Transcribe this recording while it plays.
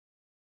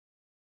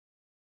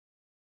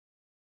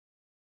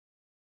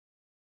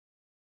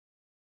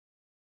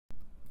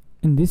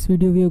In this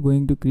video we are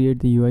going to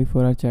create the UI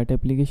for our chat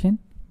application,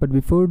 but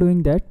before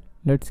doing that,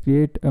 let's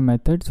create a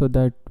method so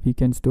that we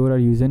can store our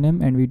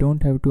username and we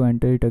don't have to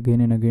enter it again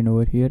and again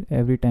over here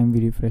every time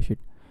we refresh it.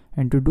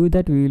 And to do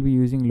that, we will be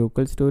using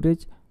local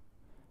storage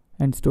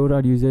and store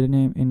our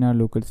username in our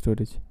local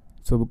storage.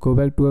 So go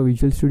back to our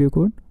Visual Studio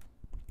Code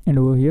and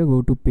over here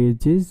go to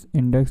pages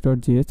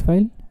index.js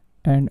file,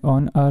 and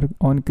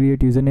on create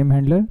username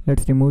handler,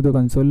 let's remove the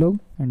console log,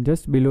 and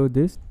just below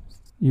this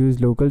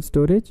use local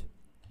storage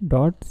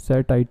dot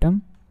set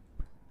item,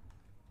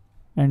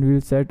 and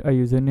we'll set a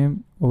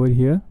username over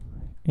here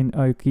in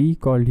a key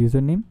called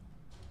username.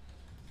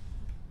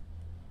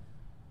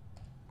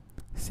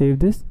 Save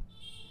this,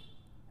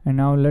 and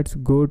now let's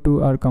go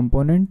to our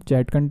component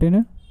chat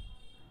container.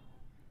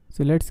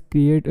 So let's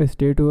create a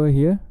state over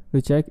here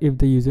to check if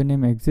the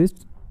username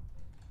exists.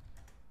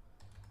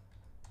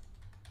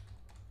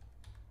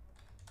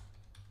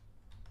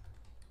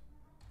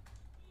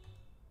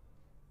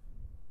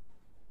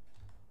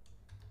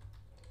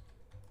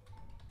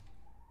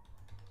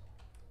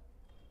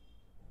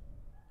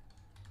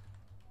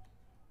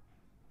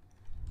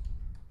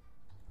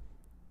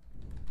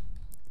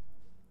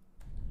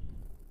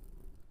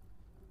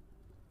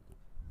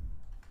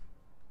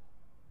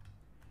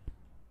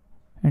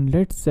 And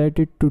let's set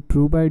it to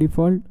true by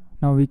default.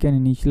 Now we can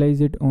initialize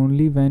it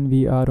only when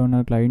we are on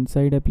our client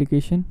side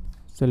application.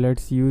 So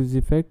let's use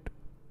effect.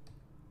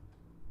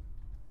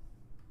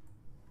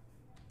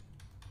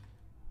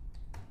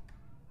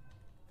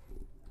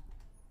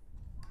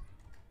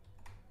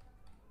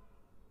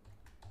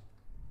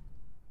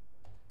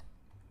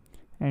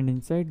 And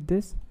inside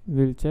this,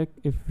 we'll check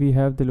if we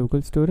have the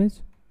local storage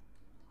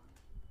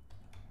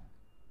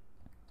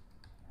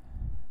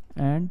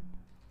and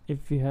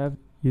if we have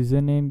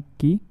username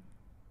key.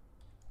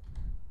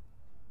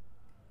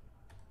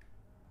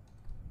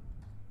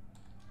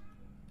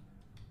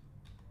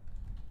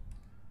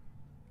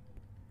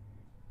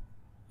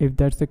 If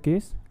that's the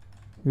case,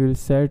 we will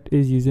set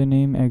is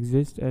username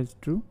exists as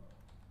true.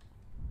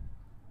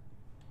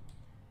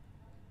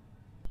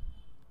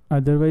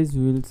 Otherwise,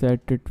 we will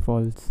set it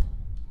false.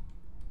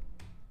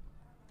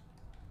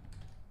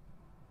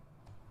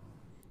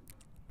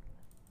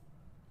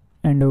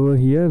 And over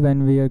here,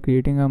 when we are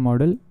creating a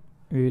model,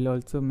 we will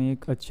also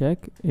make a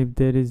check. If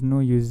there is no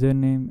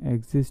username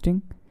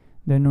existing,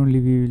 then only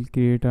we will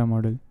create our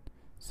model.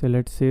 So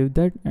let's save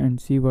that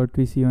and see what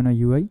we see on a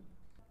UI.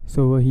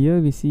 So over here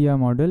we see our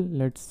model.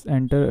 Let's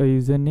enter a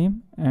username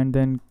and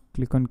then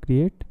click on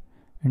create,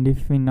 and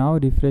if we now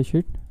refresh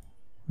it,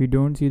 we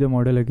don't see the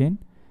model again.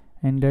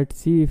 And let's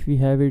see if we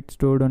have it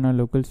stored on our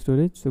local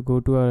storage. So go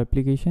to our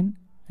application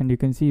and you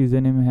can see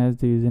username has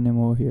the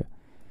username over here.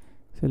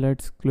 So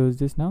let's close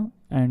this now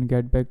and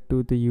get back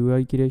to the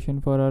UI creation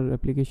for our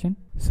application.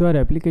 So our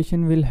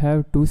application will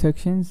have two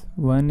sections.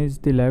 One is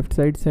the left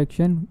side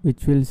section,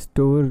 which will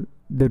store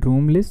the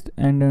room list,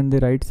 and on the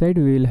right side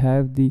we will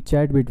have the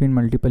chat between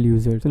multiple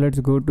users. So let's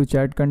go to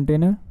chat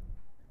container,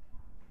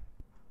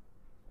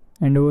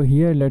 and over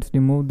here let's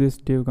remove this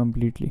div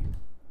completely.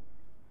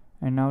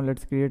 And now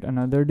let's create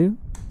another div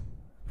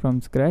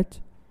from scratch,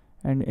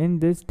 and in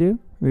this div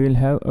we will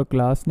have a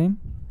class name,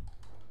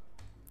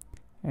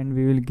 and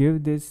we will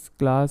give this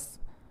class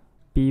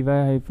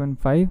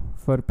py-5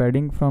 for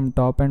padding from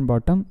top and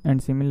bottom,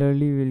 and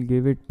similarly we will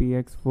give it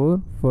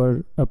px4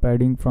 for a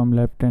padding from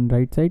left and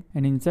right side.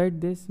 And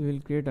inside this we will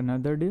create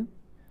another div,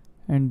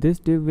 and this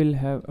div will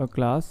have a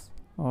class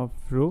of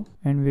row,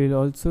 and we will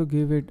also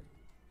give it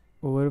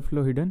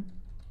overflow hidden.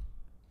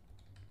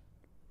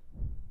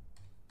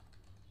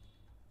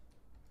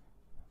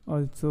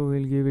 Also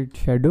we'll give it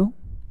shadow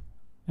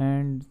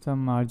and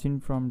some margin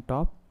from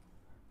top.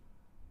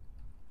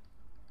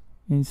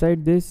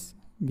 Inside this,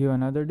 give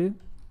another div.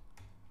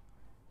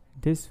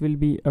 This will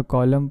be a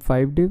column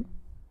 5 div.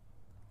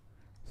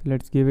 So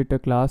let's give it a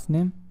class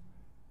name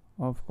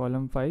of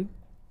column 5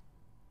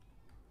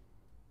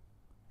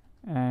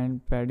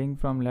 and padding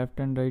from left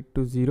and right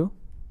to 0.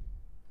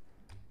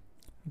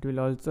 It will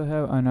also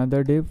have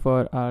another div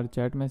for our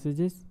chat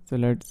messages. So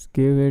let's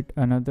give it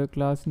another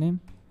class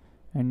name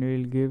and we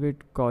will give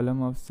it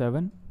column of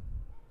 7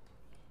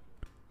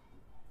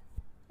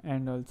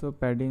 and also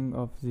padding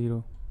of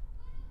 0.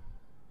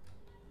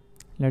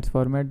 Let's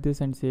format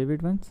this and save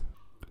it once.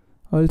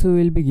 Also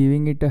we'll be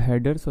giving it a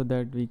header so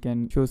that we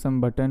can show some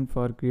button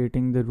for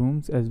creating the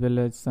rooms as well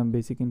as some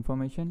basic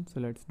information. So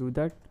let's do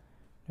that.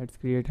 Let's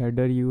create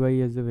header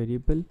UI as a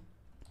variable,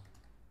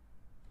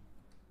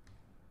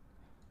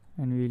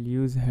 and we'll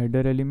use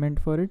header element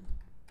for it.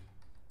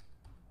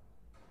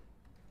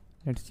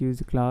 Let's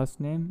use class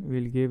name.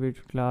 We'll give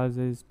it class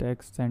as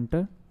text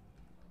center,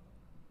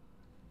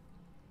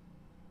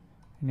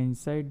 and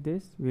inside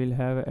this we'll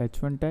have a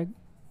h1 tag.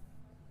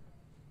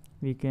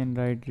 We can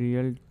write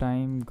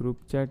real-time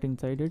group chat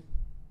inside it.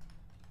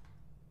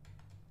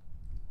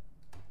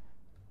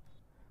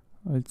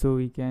 Also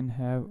we can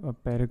have a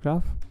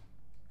paragraph,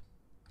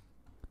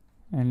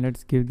 and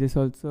let's give this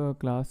also a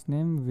class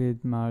name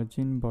with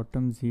margin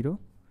bottom 0.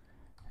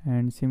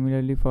 And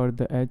similarly for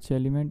the h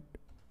element,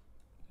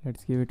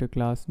 Let's give it a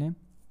class name,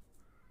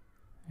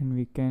 and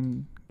we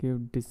can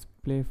give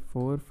display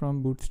 4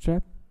 from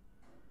Bootstrap.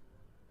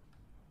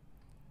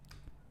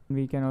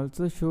 We can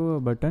also show a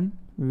button.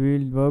 We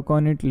will work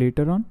on it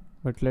later on,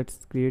 but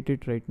let's create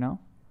it right now,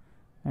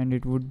 and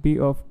it would be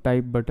of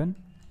type button.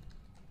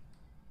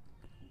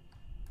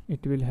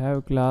 It will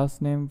have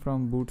class name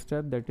from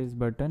Bootstrap, that is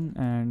button,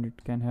 and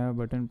it can have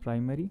button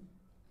primary.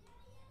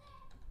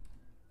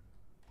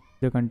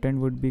 The content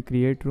would be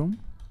create room.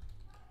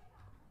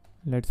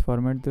 Let's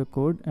format the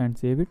code and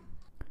save it.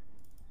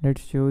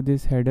 Let's show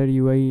this header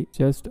UI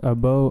just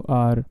above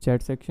our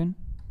chat section.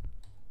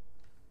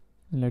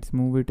 Let's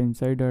move it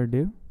inside our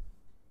div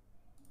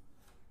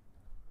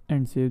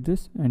and save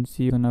this and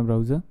see on our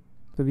browser.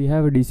 So we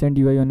have a decent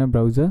UI on our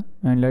browser,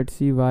 and let's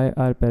see why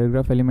our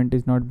paragraph element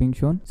is not being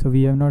shown. So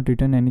we have not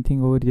written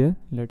anything over here.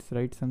 Let's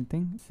write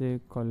something, say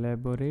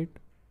collaborate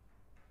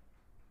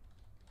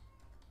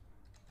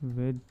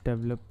with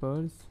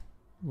developers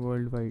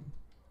worldwide.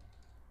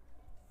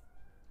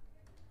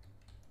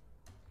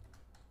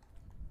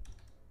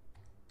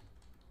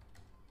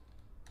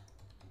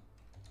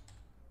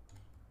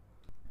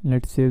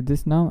 Let's save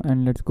this now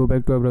and let's go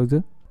back to our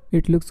browser.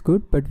 It looks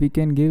good, but we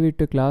can give it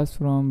a class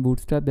from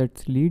Bootstrap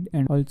that's lead,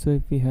 and also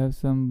if we have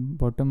some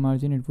bottom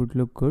margin it would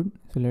look good.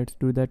 So let's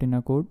do that in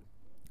our code.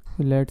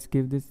 So let's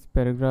give this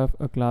paragraph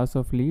a class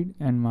of lead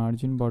and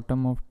margin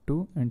bottom of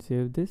 2 and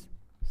save this.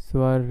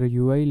 So our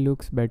UI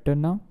looks better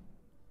now,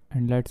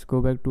 and let's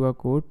go back to our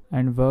code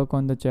and work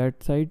on the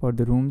chat side for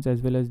the rooms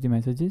as well as the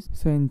messages.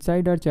 So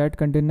inside our chat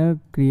container,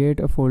 create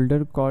a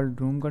folder called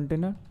room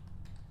container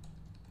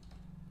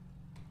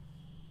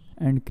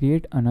and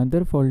create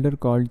another folder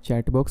called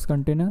chatbox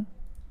container.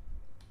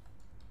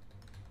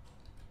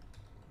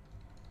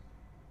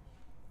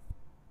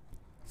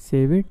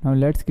 Save it. Now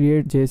let's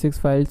create JSX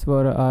files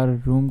for our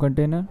room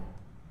container.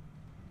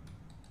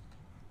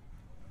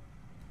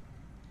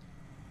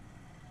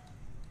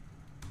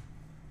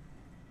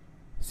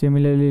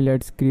 Similarly,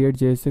 let's create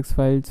JSX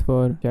files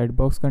for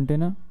chatbox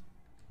container.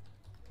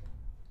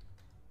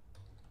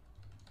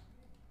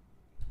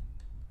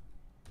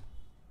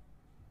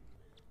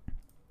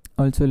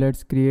 Also,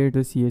 let's create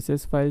the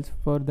CSS files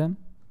for them.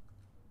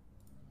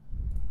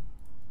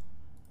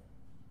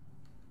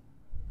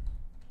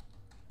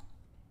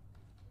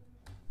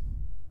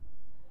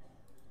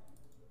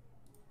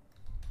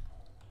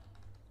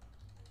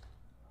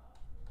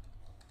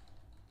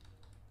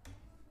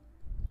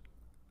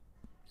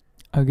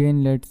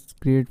 Again, let's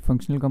create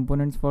functional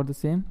components for the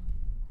same.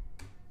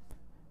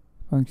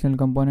 Functional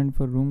component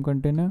for room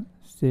container,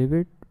 save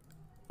it.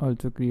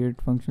 Also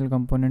create functional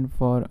component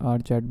for our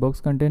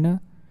chatbox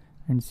container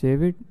and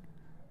save it.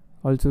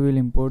 Also we'll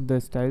import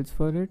the styles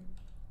for it.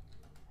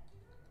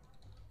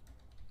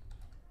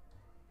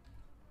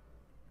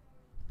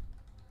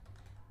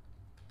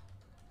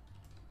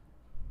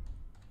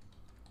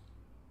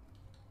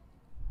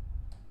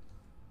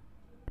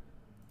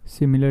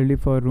 Similarly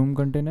for room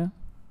container.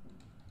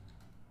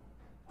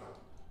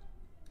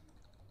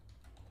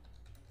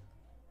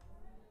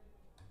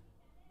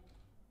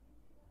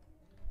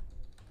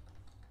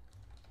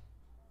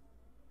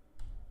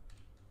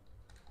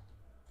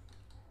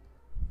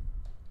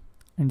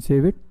 And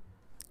save it.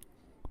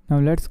 Now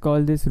let's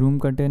call this room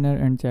container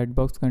and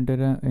chatbox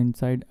container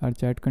inside our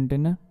chat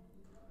container.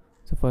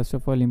 So first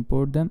of all,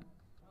 import them.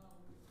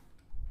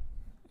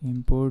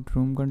 Import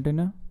room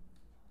container.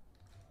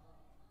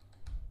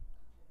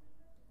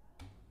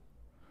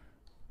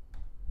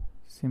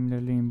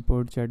 Similarly,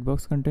 import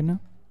chatbox container.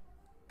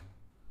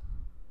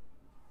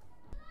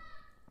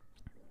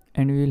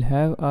 And we will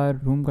have our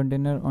room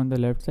container on the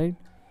left side.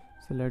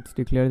 So let's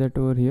declare that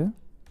over here.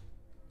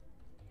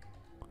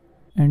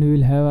 And we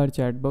will have our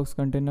chatbox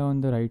container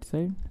on the right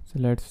side. So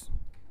let's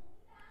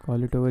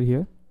call it over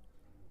here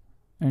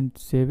and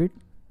save it.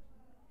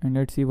 And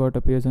let's see what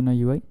appears on our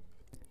UI.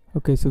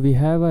 Okay, so we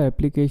have our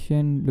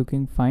application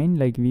looking fine,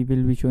 like we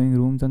will be showing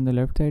rooms on the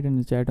left side and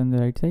the chat on the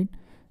right side.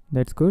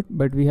 That's good,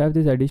 but we have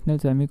this additional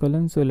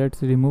semicolon, so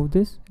let's remove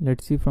this.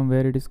 Let's see from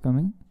where it is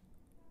coming.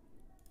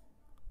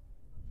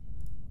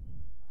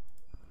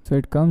 So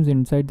it comes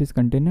inside this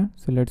container.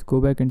 So let's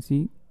go back and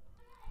see.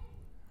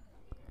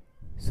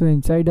 So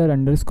inside our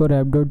underscore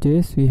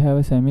app.js, we have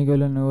a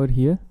semicolon over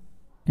here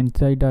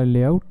inside our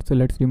layout. So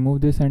let's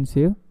remove this and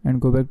save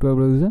and go back to our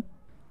browser.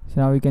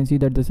 So now we can see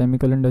that the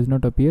semicolon does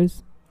not appear,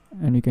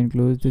 and we can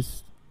close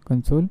this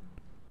console.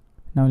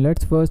 Now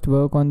let's first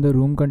work on the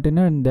room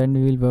container and then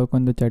we will work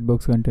on the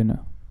chatbox container.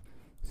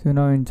 So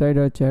now inside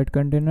our chat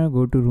container,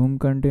 go to room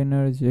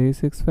container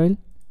JSX file,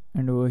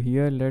 and over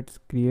here let's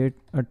create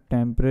a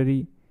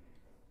temporary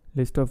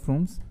list of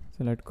rooms.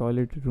 So let's call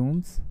it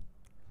rooms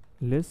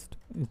list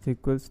is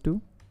equals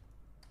to,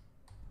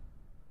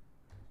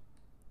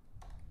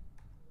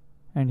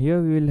 and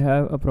here we will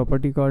have a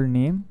property called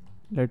name.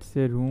 Let's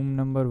say room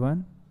number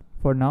 1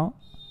 for now.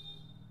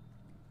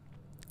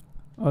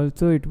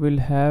 Also it will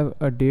have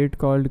a date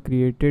called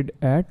created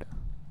at,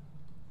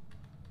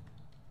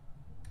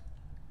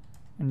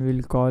 and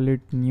we'll call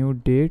it new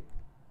date.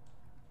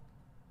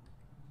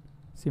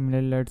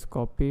 Similarly, let's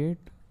copy it.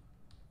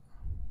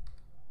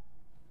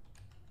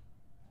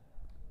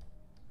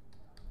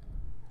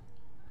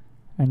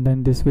 And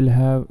then this will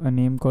have a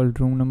name called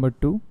room number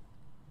 2.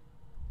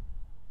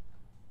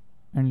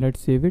 And let's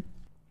save it.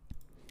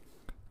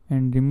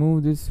 And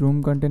remove this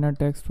room container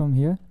text from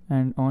here.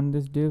 And on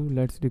this div,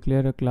 let's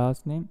declare a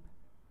class name.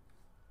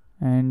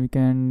 And we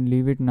can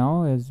leave it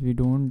now as we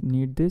don't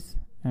need this.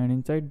 And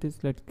inside this,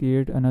 let's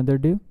create another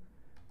div.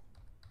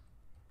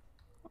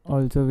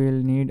 Also,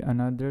 we'll need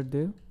another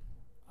div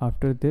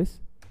after this.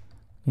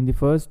 In the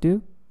first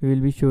div, we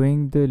will be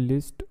showing the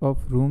list of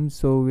rooms,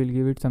 so we'll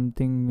give it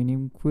something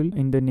meaningful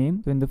in the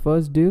name. So in the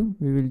first div,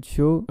 we will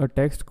show a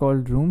text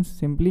called rooms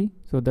simply,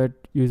 so that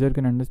user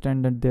can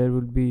understand that there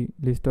will be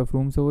list of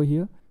rooms over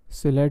here.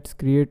 So let's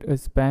create a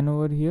span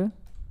over here,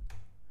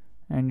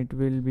 and it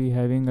will be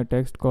having a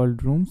text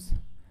called rooms.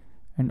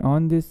 And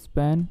on this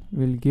span,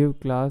 we'll give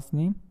class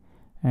name,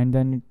 and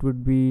then it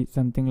would be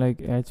something like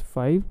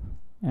h5,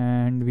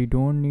 and we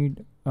don't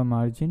need a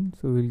margin,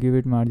 so we'll give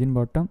it margin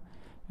bottom.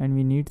 And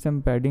we need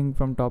some padding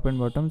from top and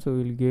bottom, so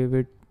we'll give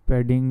it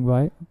padding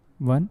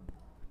y1.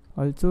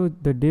 Also,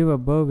 the div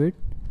above it,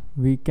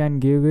 we can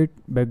give it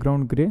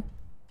background gray,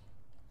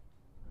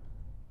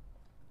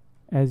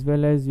 as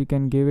well as we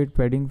can give it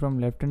padding from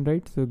left and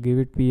right, so give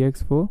it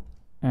px4.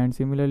 And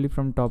similarly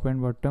from top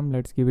and bottom,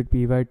 let's give it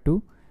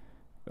py2.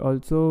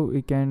 Also,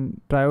 we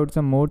can try out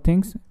some more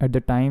things at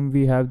the time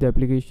we have the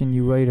application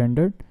UI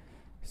rendered.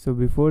 So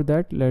before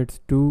that, let's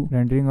do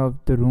rendering of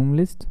the room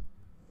list.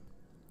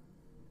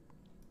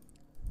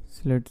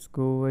 So let's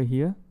go over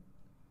here,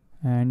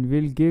 and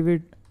we'll give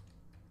it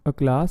a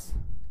class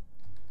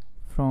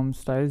from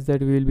styles that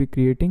we will be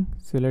creating.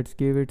 So let's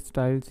give it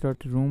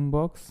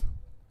styles.roombox,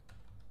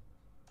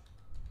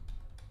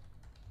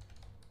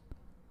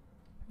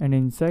 and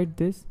inside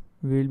this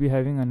we will be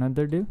having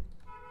another div.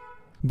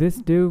 This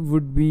div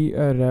would be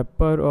a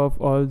wrapper of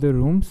all the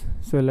rooms,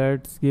 so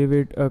let's give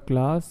it a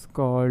class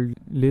called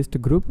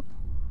list group,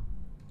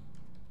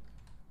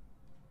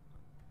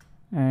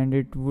 and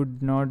it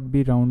would not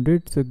be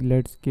rounded, so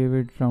let's give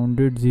it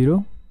rounded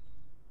 0.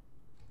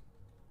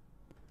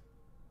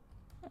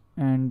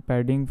 And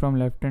padding from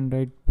left and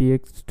right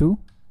px2.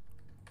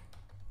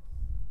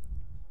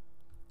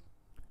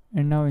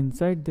 And now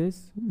inside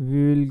this,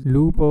 we will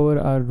loop over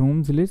our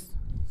rooms list,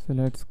 so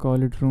let's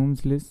call it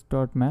rooms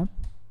list.map.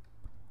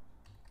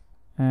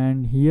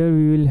 And here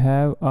we will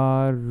have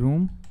our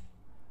room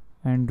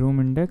and room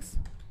index,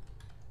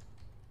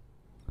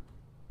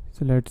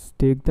 so let's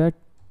take that.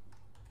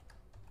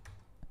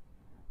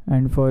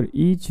 And for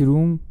each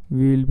room,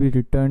 we will be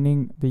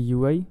returning the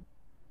UI.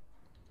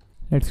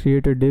 Let's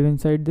create a div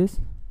inside this.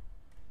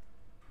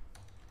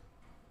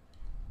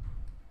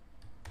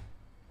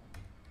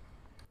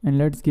 And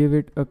let's give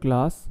it a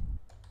class.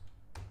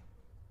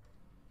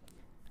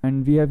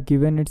 And we have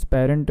given its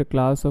parent a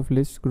class of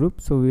list group,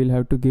 so we'll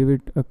have to give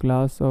it a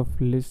class of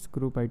list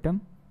group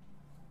item.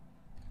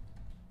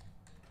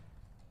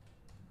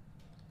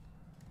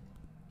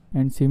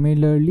 And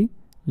similarly,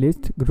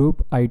 list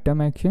group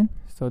item action,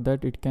 so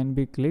that it can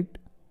be clicked.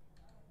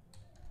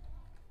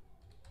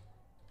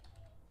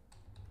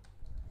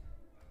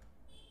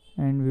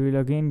 And we will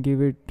again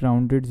give it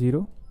rounded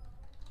 0,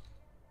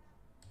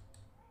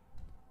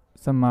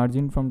 some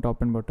margin from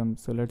top and bottom,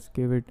 so let's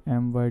give it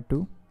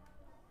my2.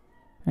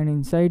 And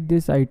inside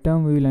this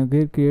item, we will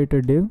again create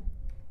a div,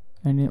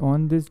 and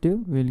on this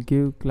div we'll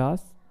give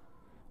class,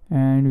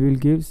 and we'll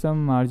give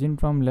some margin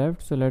from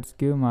left, so let's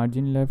give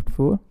margin left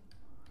 4.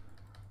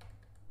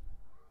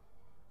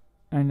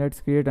 And let's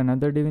create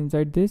another div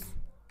inside this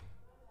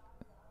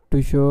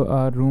to show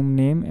our room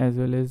name as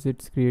well as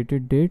its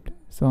created date.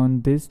 So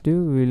on this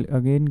div, we'll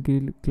again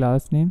give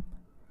class name,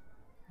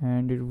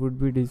 and it would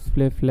be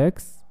display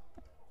flex,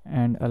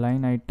 and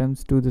align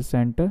items to the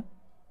center.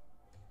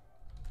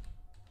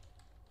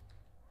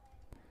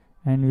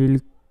 And we'll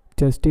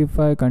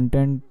justify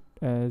content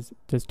as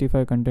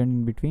justify content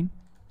in between.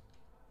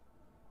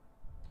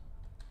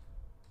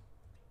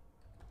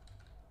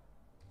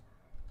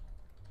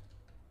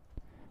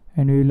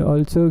 And we will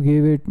also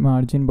give it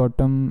margin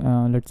bottom,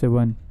 let's say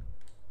 1.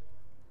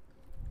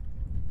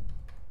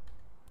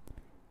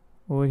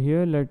 Over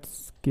here,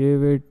 let's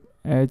give it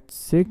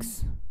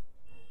h6,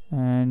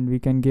 and we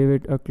can give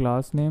it a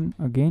class name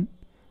again,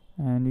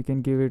 and we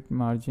can give it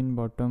margin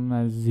bottom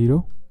as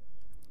 0.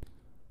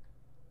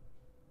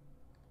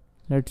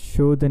 Let's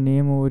show the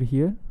name over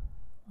here,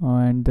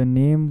 and the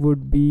name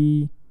would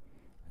be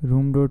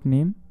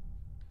room.name.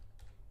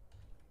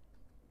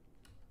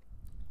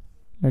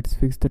 Let's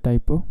fix the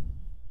typo.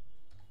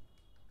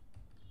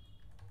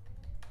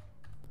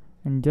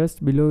 And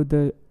just below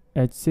the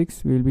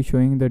h6, we'll be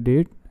showing the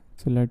date,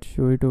 so let's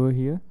show it over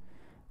here.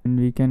 And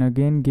we can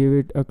again give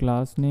it a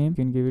class name.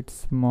 We can give it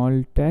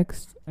small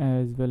text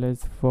as well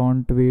as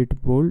font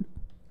weight bold.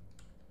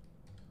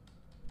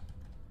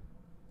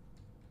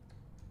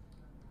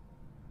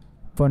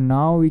 For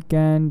now, we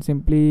can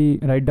simply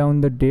write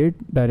down the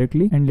date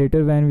directly, and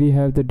later when we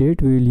have the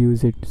date, we will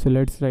use it. So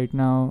let's right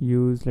now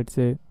use, let's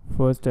say,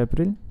 1st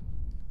April,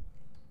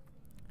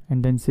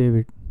 and then save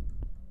it.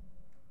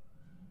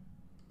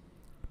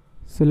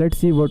 So let's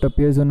see what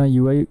appears on our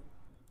UI.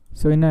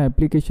 So in our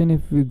application,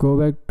 if we go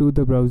back to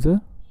the browser,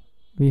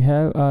 we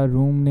have our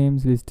room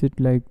names listed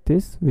like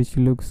this, which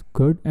looks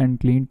good and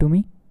clean to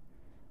me.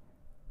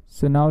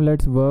 So now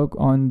let's work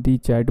on the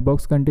chat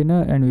box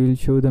container and we will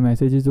show the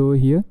messages over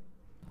here.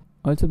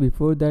 Also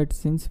before that,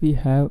 since we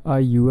have our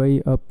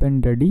UI up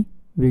and ready,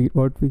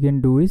 what we can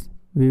do is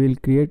we will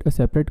create a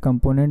separate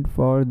component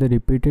for the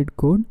repeated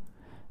code,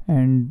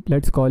 and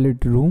let's call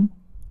it room.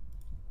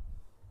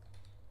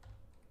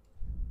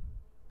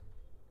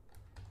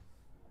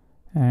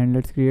 And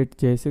let's create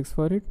JSX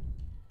for it.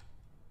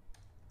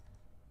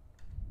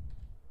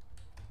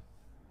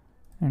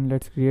 And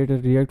let's create a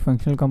React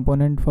functional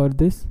component for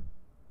this.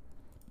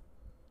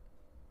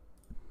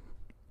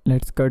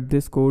 Let's cut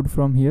this code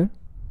from here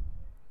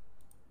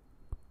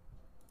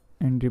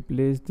and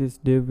replace this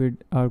div with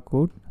our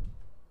code.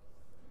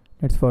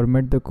 Let's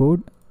format the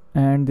code,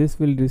 and this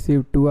will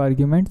receive two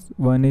arguments.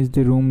 One is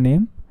the room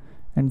name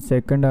and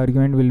second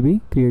argument will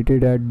be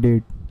created at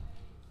date.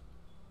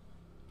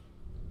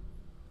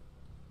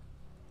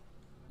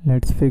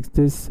 Let's fix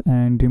this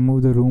and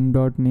remove the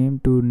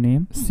room.name to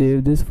name.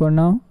 Save this for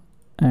now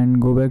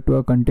and go back to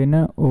our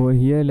container. Over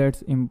here,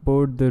 let's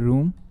import the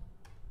room.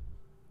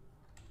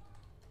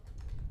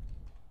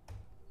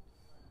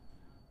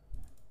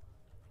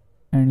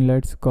 And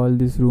let's call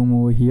this room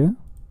over here.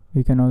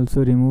 We can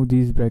also remove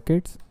these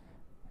brackets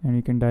and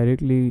we can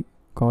directly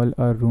call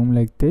our room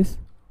like this.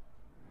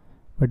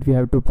 But we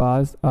have to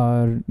pass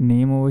our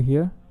name over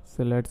here.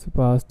 So let's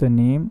pass the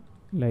name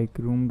like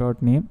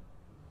room.name.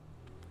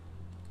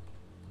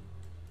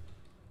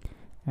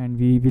 And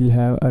we will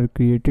have our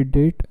created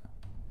date.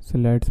 So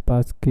let's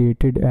pass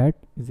created at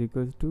is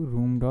equals to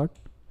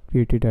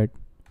room.created at.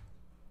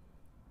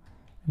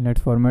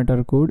 Let's format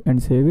our code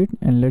and save it,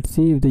 and let's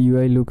see if the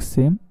UI looks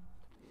same.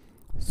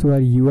 So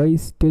our UI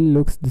still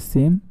looks the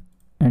same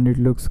and it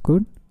looks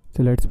good.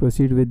 So let's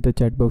proceed with the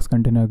chat box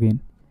container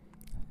again.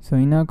 So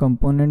in our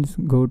components,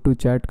 go to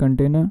chat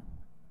container,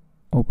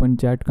 open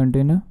chat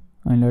container,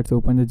 and let's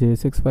open the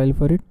JSX file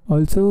for it.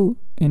 Also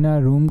in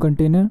our room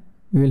container,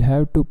 we will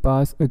have to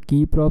pass a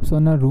key props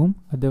on our room,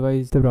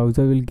 otherwise the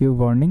browser will give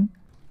warning.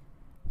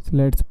 So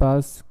let's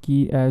pass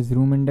key as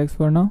room index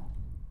for now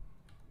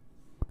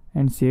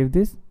and save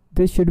this.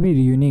 This should be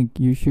unique.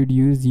 You should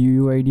use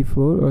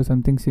UUID4 or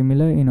something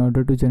similar in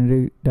order to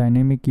generate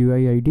dynamic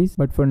UI IDs.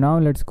 But for now,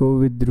 let's go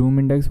with room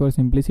index for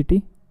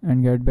simplicity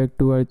and get back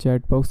to our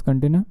chat box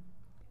container.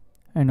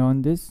 And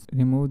on this,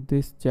 remove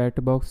this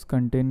chat box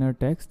container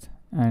text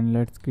and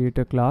let's create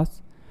a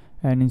class.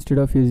 And instead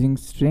of using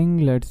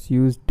string, let's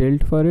use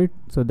tilt for it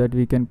so that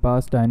we can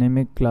pass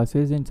dynamic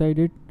classes inside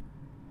it.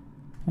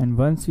 And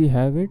once we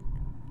have it,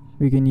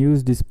 we can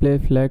use display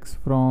flex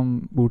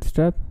from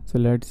Bootstrap. So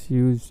let's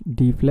use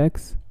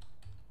dflex.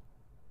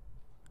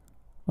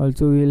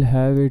 Also we'll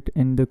have it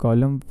in the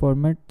column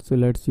format. So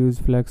let's use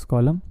flex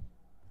column.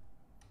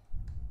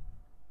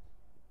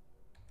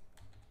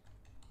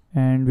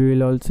 And we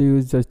will also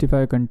use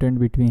justify content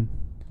between.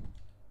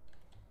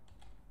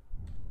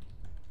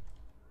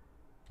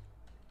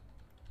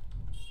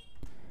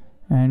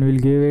 And we'll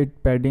give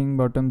it padding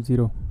bottom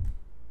 0.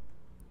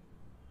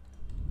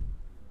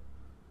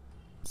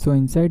 So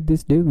inside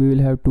this div we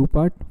will have two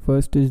parts.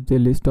 First is the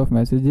list of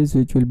messages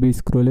which will be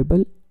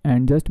scrollable,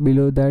 and just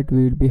below that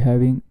we will be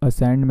having a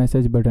send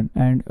message button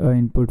and an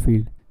input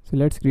field. So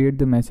let's create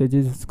the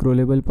messages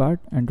scrollable part,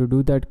 and to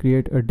do that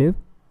create a div,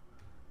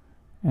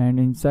 and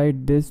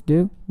inside this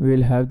div we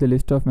will have the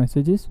list of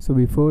messages. So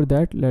before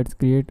that, let's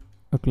create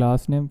a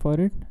class name for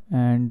it,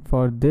 and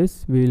for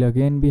this we will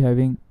again be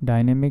having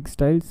dynamic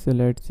styles. So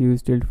let's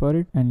use tilt for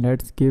it, and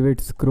let's give it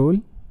scroll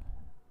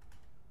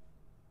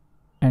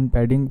and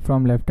padding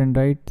from left and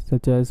right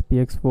such as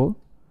px4,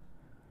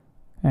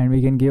 and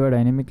we can give a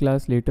dynamic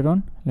class later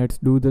on. Let's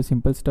do the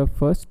simple stuff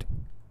first,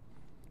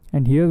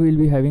 and here we'll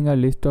be having a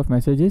list of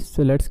messages.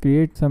 So let's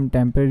create some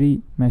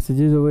temporary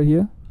messages over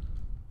here.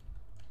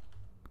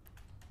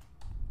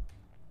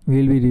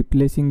 We'll be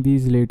replacing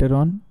these later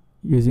on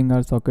using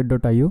our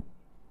socket.io.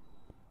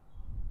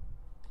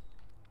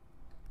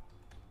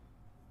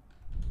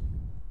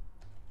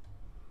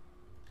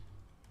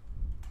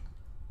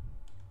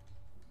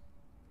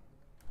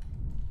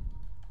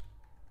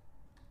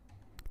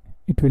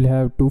 It will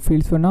have two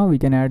fields for now. We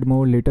can add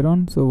more later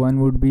on. So one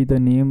would be the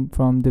name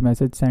from the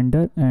message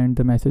sender and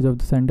the message of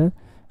the sender,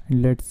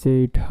 and let's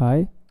say it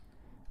hi,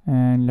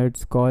 and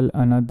let's call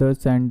another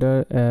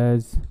sender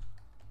as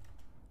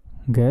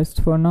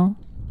guest for now,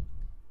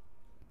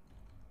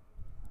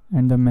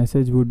 and the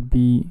message would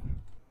be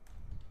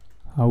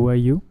how are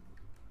you.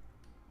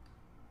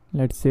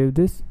 Let's save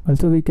this.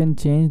 Also we can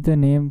change the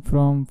name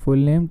from full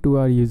name to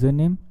our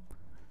username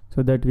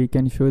so that we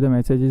can show the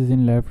messages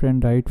in left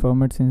and right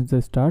format since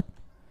the start.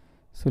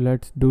 So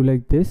let's do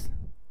like this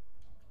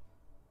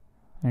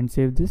and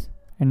save this,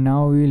 and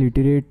now we will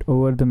iterate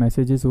over the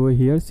messages over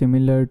here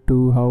similar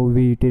to how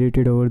we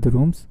iterated over the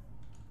rooms.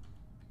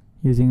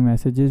 using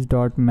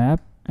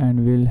messages.map,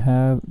 and we'll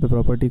have the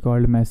property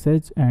called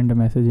message and a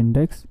message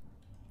index.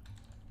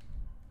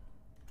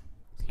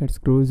 Let's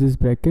close this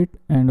bracket,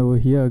 and over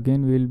here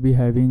again we'll be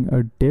having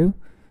a div.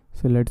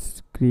 So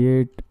let's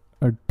create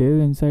a div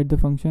inside the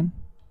function.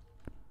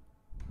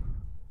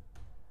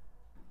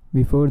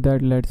 Before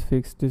that, let's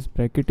fix this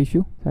bracket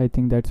issue. I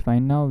think that's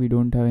fine now. We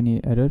don't have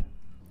any error.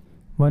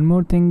 One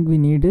more thing we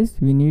need is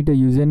we need a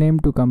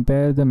username to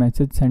compare the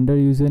message sender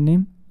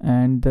username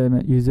and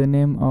the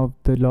username of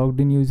the logged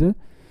in user.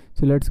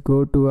 So let's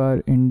go to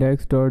our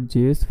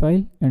index.js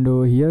file, and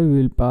over here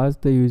we will pass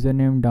the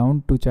username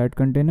down to chat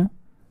container.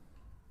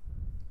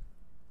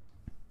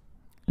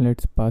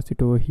 Let's pass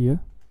it over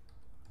here.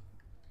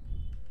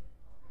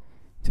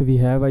 So we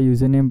have a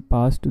username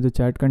passed to the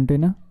chat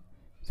container.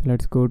 So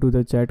let's go to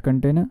the chat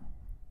container.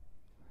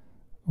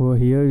 Over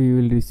here we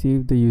will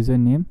receive the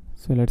username.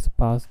 So let's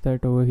pass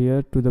that over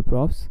here to the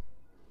props.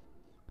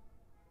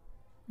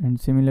 And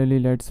similarly,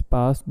 let's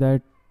pass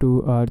that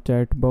to our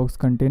chat box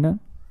container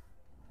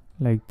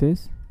like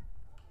this.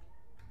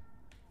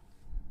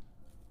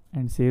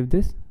 And save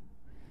this.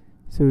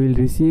 So we'll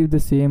receive the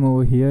same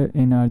over here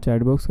in our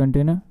chat box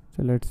container.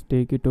 So let's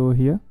take it over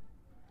here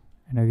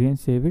and again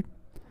save it.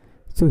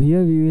 So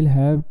here we will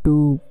have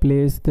to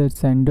place the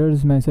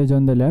sender's message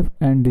on the left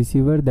and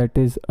receiver, that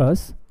is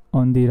us,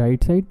 on the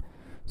right side.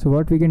 So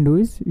what we can do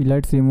is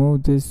let's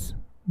remove this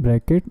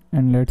bracket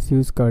and let's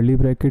use curly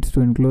brackets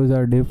to enclose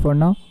our div for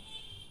now.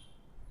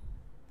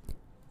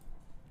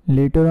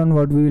 Later on,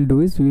 what we will do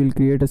is we will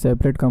create a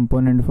separate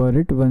component for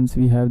it once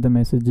we have the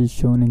messages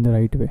shown in the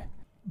right way.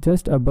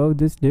 Just above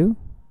this div,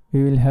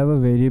 we will have a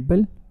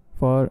variable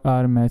for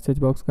our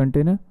message box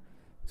container.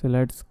 So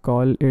let's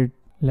call it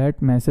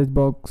let message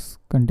box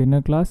container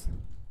class.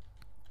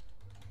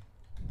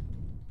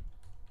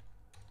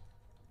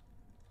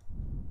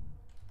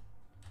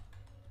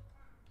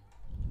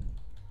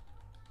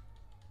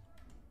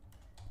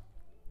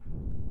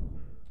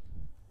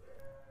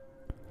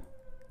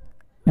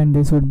 And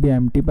this would be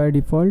empty by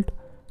default,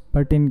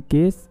 but in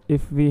case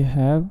if we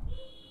have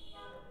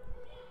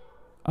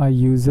a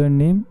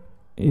username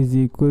is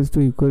equals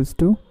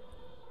to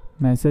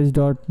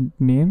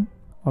message.name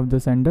of the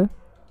sender,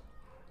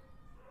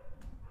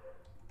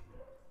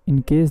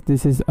 in case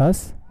this is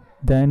us,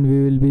 then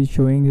we will be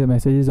showing the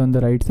messages on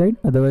the right side,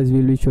 otherwise we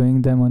will be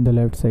showing them on the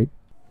left side.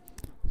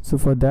 So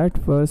for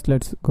that, first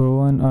let's go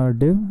on our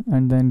div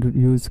and then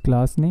use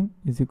class name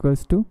is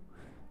equals to,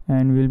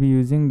 and we'll be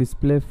using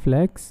display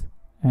flex,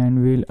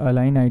 and we'll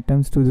align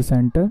items to the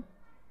center.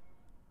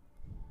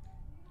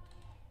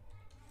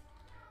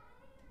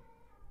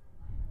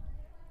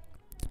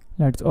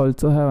 Let's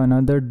also have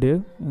another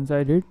div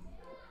inside it,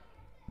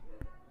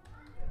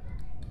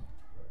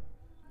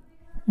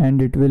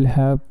 and it will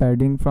have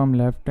padding from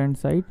left hand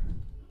side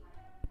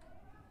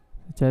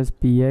such as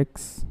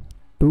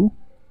px2,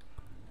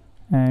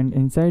 and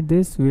inside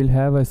this we'll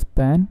have a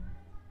span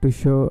to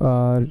show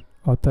our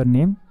author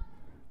name.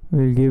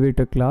 We'll give it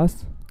a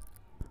class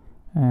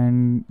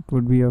and it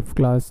would be of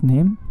class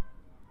name,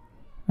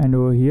 and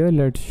over here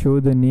let's show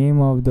the name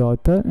of the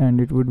author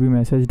and it would be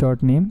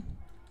message.name.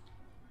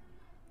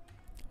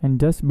 And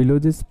just below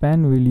this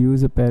span we'll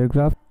use a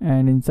paragraph,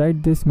 and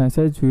inside this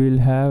message we will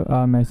have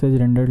our message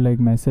rendered like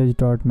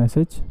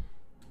message.message.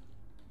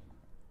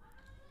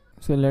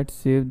 So let's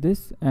save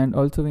this, and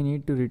also we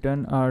need to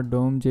return our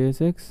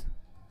dom.jsx.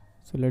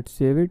 So let's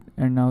save it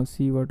and now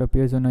see what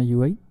appears on our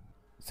UI.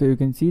 So you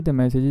can see the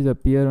messages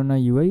appear on our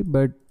UI,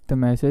 but the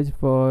message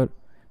for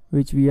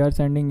which we are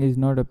sending is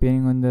not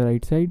appearing on the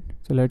right side.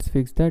 So let's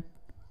fix that.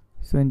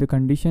 So in the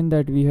condition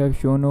that we have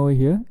shown over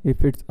here,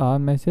 if it's our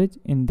message,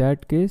 in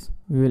that case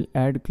we will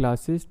add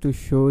classes to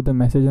show the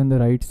message on the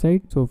right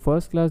side. So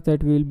first class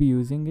that we will be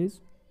using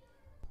is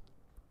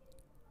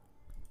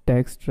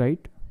text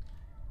right.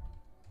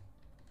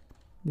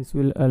 This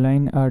will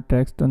align our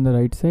text on the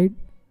right side.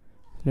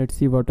 Let's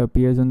see what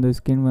appears on the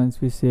screen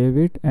once we save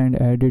it and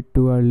add it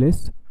to our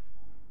list.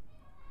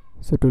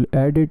 So to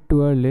add it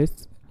to our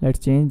list, let's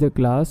change the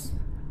class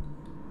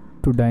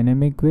to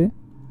dynamic way,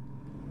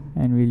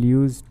 and we'll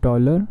use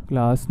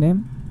 $class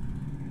name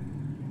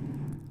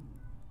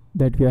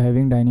that we are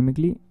having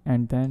dynamically,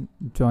 and then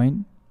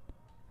join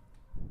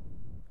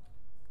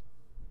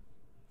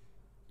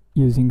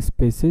using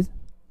spaces,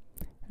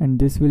 and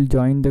this will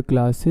join the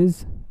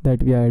classes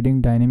that we are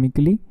adding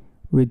dynamically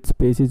with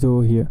spaces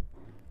over here.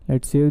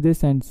 Let's save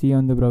this and see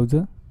on the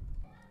browser.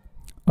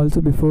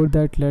 Also before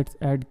that, let's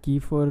add key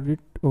for it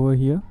over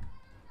here.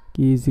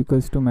 Key is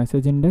equals to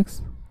message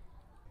index.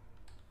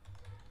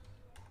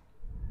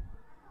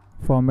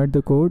 Format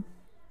the code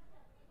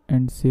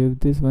and save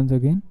this once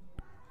again.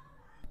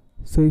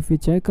 So if we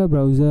check our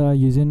browser, our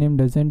username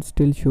doesn't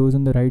still shows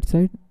on the right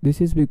side. This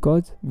is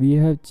because we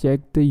have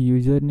checked the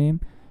username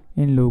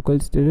in local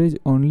storage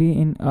only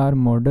in our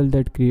model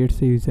that creates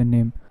a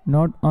username,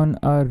 not on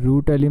our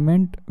root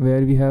element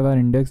where we have our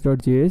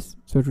index.js.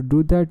 So to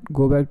do that,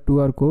 go back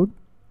to our code,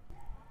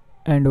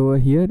 and over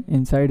here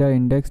inside our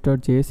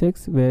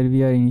index.jsx where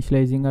we are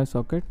initializing our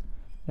socket,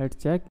 let's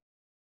check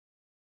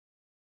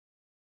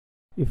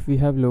if we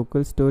have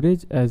local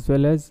storage, as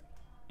well as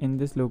in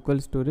this local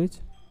storage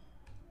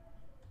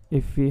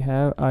if we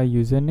have our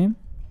username.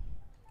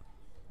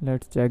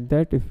 Let's check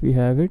that if we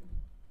have it.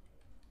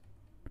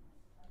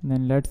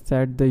 Then let's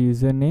set the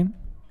username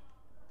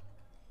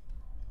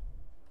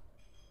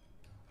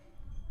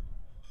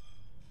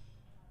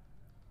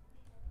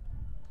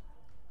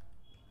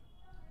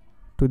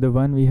to the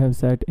one we have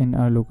set in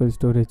our local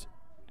storage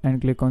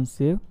and click on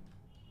save.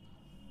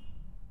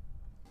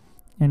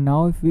 And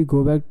now if we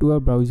go back to our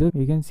browser,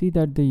 we can see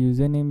that the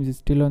username is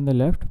still on the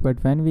left,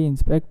 but when we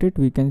inspect it,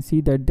 we can see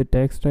that the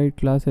text_write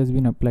class has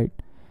been applied,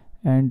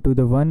 and to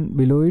the one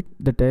below it,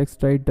 the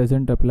text_write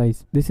doesn't apply.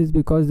 This is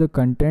because the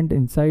content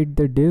inside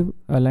the div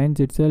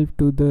aligns itself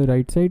to the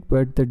right side,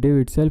 but the div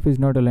itself is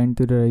not aligned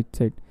to the right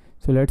side.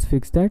 So let's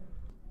fix that.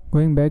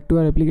 Going back to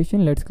our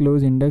application, let's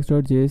close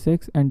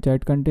index.jsx and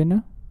chat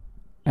container,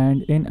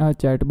 and in our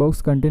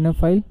chatbox container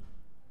file,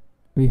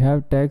 we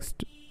have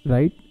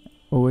text_write.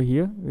 Over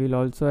here we'll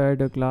also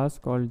add a class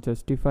called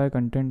justify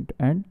content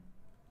and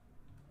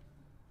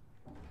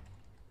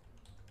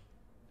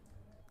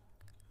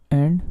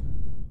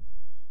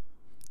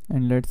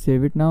let's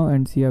save it now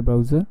and see our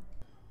browser,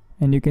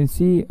 and you can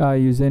see our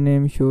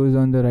username shows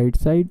on the right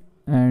side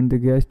and the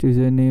guest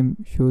username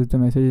shows the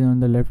message on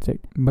the left side,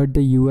 but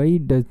the UI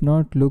does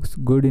not looks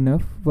good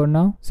enough for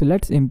now. So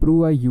let's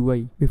improve our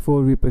UI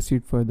before we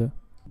proceed further.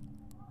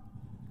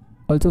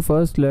 Also,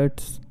 first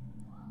let's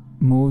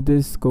move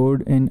this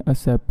code in a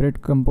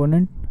separate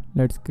component.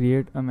 Let's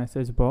create a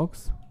message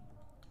box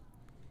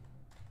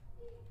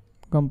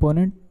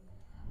component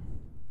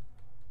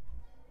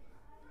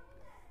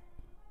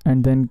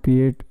and then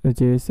create a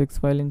JSX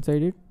file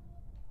inside it.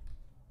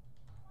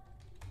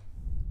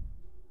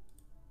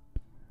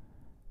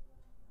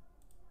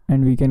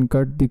 And we can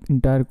cut the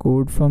entire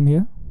code from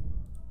here.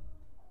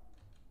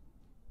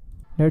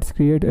 Let's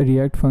create a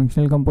React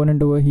functional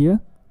component over here,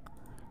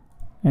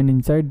 and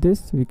inside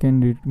this we can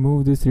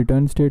remove this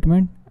return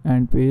statement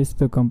and paste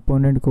the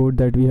component code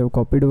that we have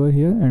copied over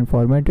here and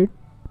format it.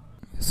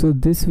 So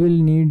this will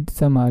need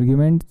some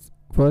arguments.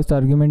 First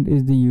argument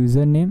is the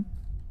username.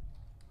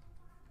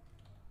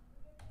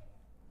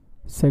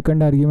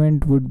 Second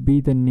argument would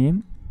be the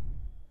name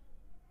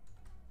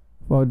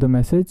for the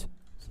message,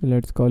 so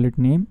let's call it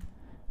name,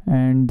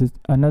 and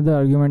another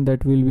argument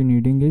that we'll be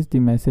needing is the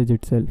message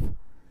itself.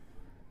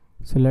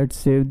 So let's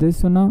save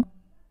this for now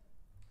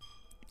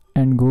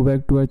and go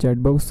back to our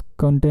chatbox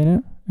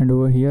container, and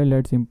over here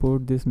let's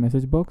import this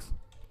message box.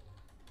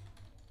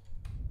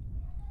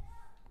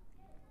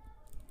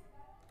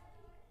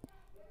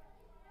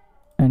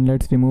 And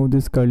let's remove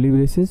this curly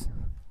braces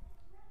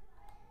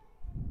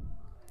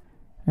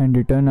and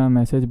return our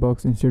message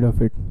box instead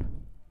of it.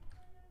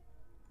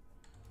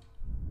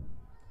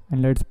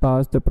 And let's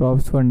pass the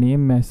props for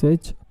name,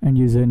 message and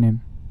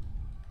username.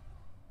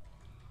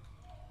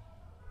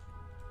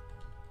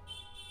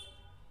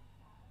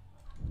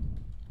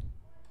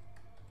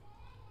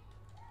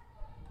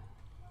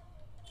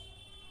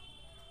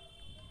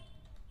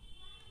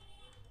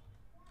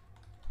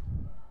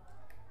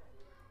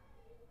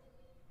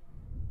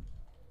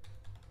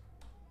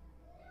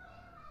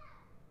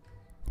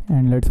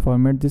 And let's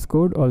format this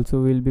code.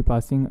 Also, we'll be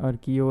passing our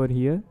key over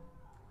here,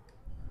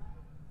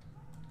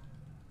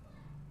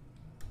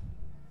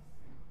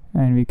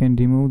 and we can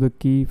remove the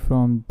key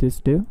from this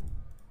div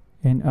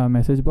in our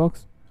message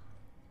box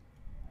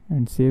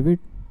and save it.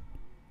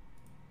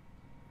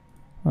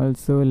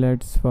 Also,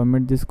 let's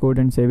format this code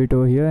and save it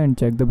over here and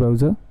check the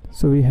browser.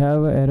 So we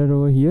have an error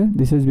over here.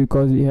 This is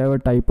because we have a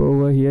typo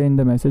over here in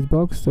the message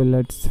box. So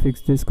let's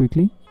fix this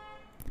quickly.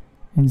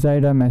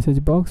 Inside our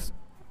message box,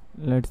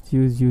 let's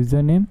use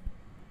username,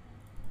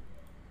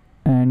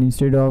 and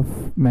instead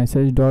of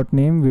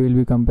message.name we will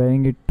be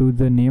comparing it to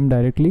the name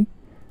directly,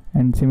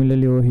 and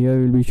similarly over here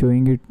we'll be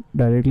showing it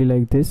directly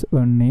like this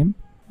on name.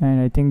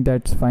 And I think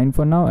that's fine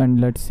for now,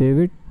 and let's save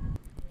it.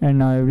 And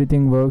now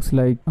everything works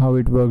like how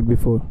it worked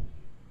before.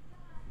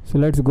 So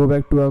let's go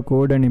back to our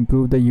code and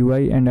improve the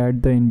UI and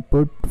add the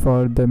input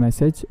for the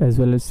message as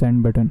well as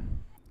send button.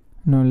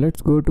 Now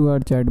let's go to our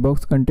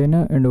chatbox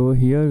container, and over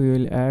here we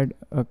will add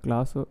a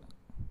class.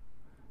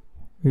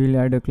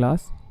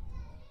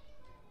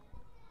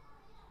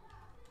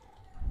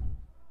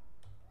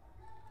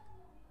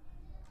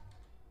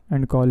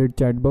 And call it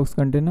chatbox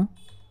container,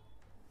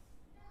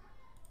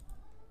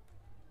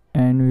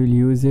 and we will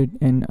use it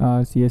in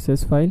our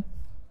CSS file.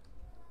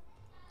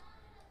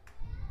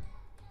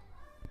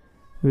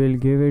 We will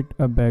give it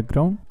a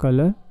background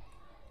color,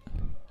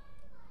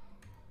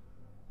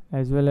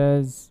 as well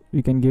as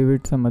we can give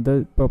it some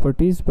other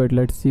properties, but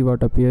let's see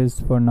what appears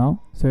for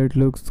now. So it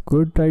looks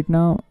good right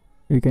now.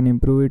 We can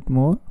improve it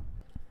more.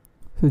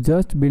 So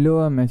just below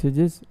our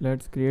messages,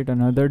 let's create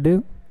another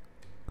div,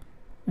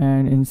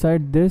 and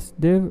inside this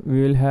div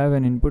we will have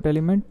an input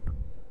element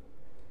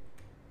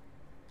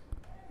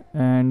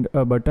and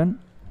a button.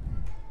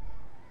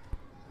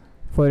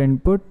 For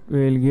input,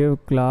 we will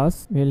give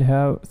class. We'll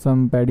have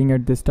some padding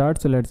at the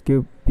start, so let's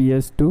give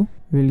ps2.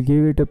 We'll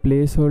give it a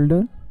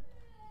placeholder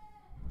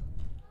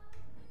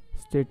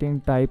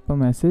stating type a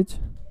message.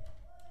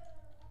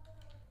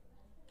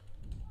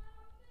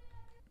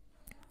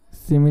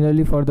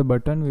 Similarly, for the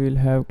button, we will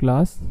have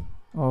class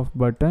of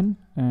button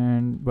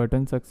and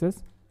button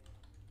success,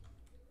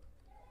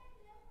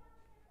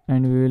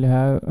 and we will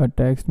have a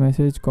text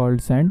message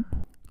called send.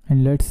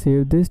 And let's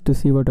save this to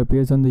see what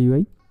appears on the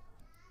UI.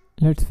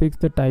 Let's fix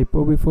the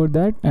typo before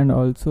that, and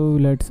also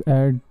let's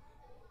add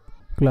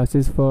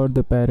classes for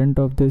the parent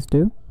of this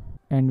div,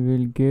 and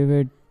we'll give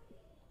it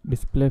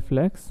display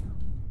flex,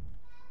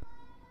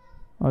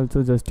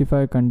 also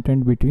justify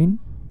content between,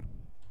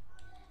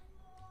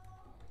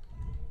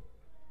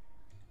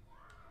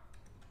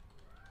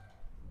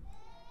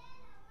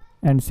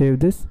 and save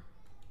this.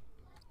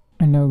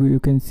 And now you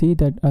can see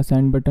that a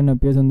send button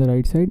appears on the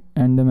right side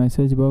and the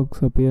message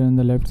box appear on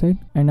the left side.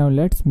 And now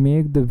let's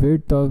make the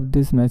width of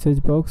this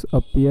message box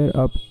appear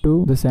up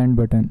to the send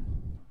button.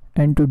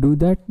 And to do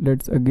that,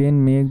 let's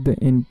again make the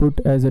input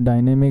as a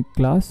dynamic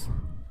class.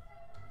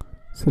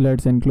 So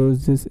let's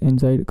enclose this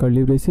inside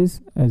curly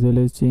braces, as well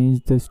as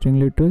change the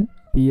string literal.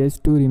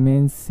 PS2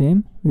 remains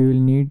same. We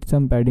will need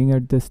some padding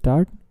at the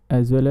start,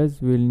 as well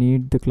as we'll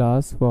need the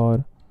class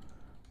for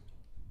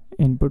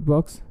input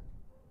box.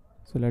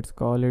 So let's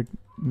call it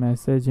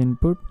message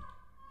input.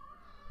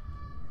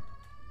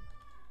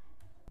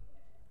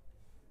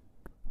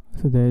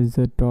 So there is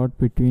a dot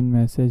between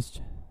message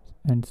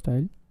and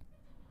style.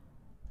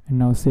 And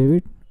now save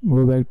it.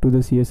 Go back to the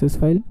CSS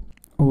file.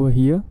 Over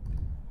here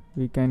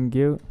we can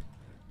give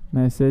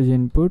message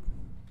input.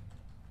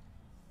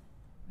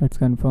 Let's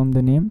confirm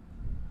the name.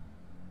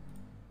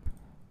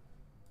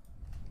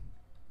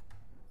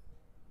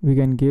 We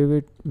can give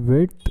it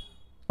width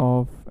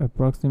of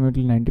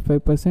approximately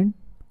 95%,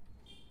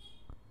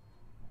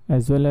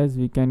 as well as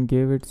we can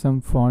give it some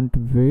font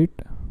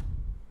weight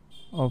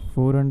of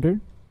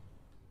 400,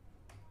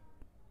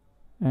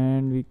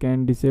 and we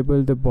can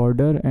disable the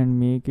border and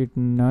make it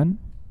none.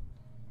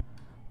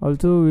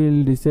 Also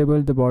we'll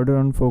disable the border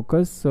on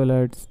focus, so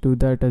let's do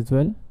that as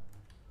well.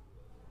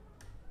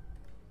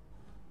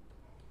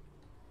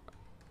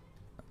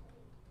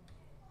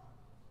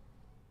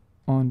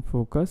 On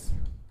focus,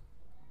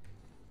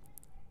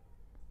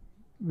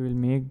 we will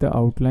make the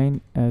outline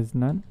as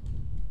none.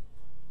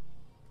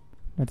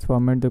 Let's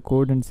format the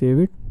code and save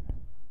it,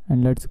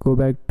 and let's go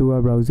back to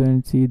our browser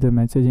and see the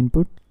message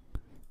input.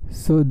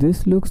 So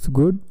this looks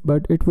good,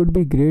 but it would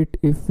be great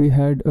if we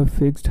had a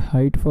fixed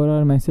height for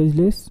our message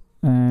list,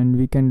 and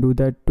we can do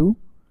that too.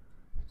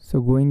 So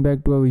going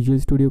back to our Visual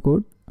Studio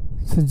Code,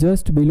 so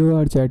just below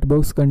our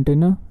chatbox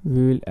container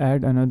we will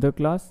add another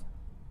class.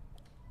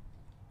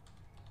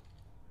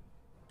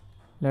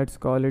 Let's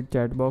call it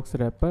chatbox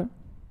wrapper.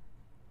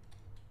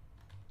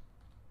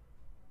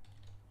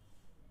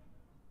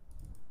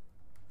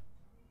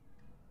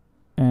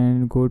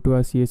 And go to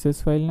our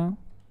CSS file now,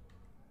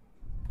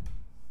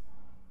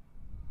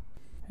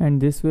 and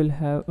this will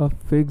have a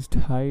fixed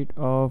height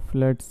of,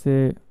 let's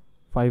say,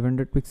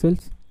 500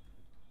 pixels,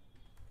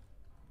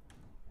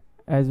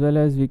 as well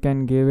as we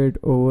can give it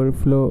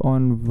overflow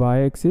on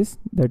y-axis,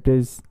 that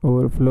is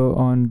overflow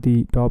on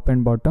the top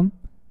and bottom,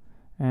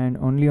 and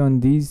only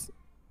on these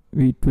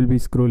it will be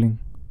scrolling.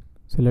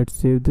 So let's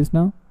save this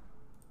now.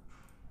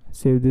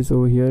 Save this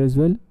over here as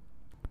well,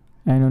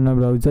 and on our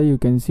browser you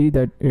can see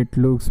that it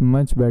looks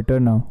much better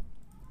now.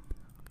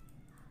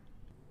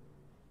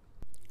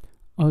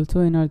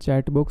 Also in our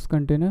chatbox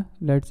container,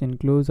 let's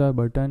enclose our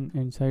button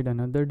inside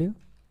another div,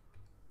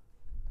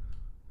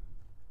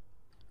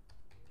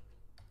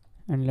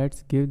 and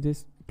let's give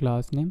this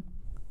class name,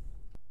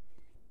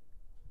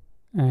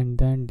 and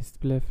then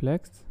display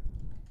flex,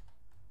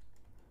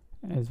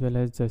 as well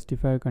as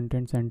justify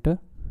content center.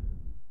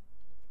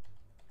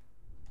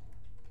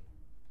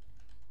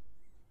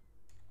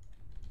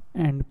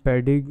 And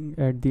padding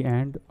at the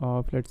end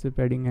of, let's say,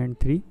 padding end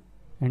 3,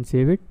 and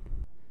save it.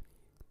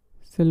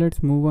 So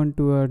let's move on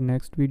to our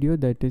next video,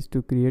 that is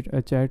to create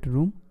a chat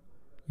room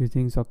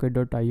using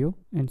socket.io,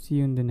 and see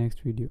you in the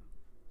next video.